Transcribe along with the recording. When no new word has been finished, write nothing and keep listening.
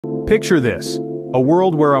Picture this. A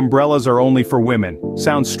world where umbrellas are only for women.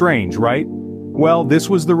 Sounds strange, right? Well, this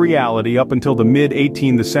was the reality up until the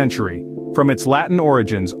mid-18th century. From its Latin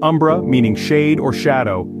origins, umbra, meaning shade or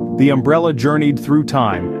shadow, the umbrella journeyed through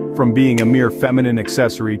time, from being a mere feminine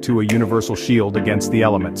accessory to a universal shield against the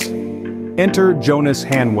elements. Enter Jonas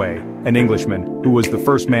Hanway, an Englishman, who was the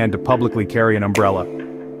first man to publicly carry an umbrella.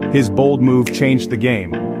 His bold move changed the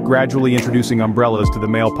game, gradually introducing umbrellas to the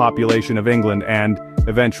male population of England and,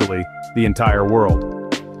 eventually, the entire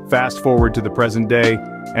world. Fast forward to the present day,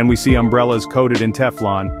 and we see umbrellas coated in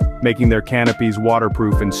Teflon, making their canopies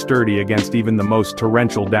waterproof and sturdy against even the most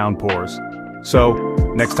torrential downpours. So,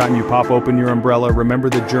 next time you pop open your umbrella, remember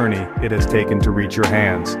the journey it has taken to reach your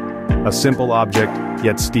hands. A simple object,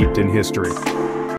 yet steeped in history.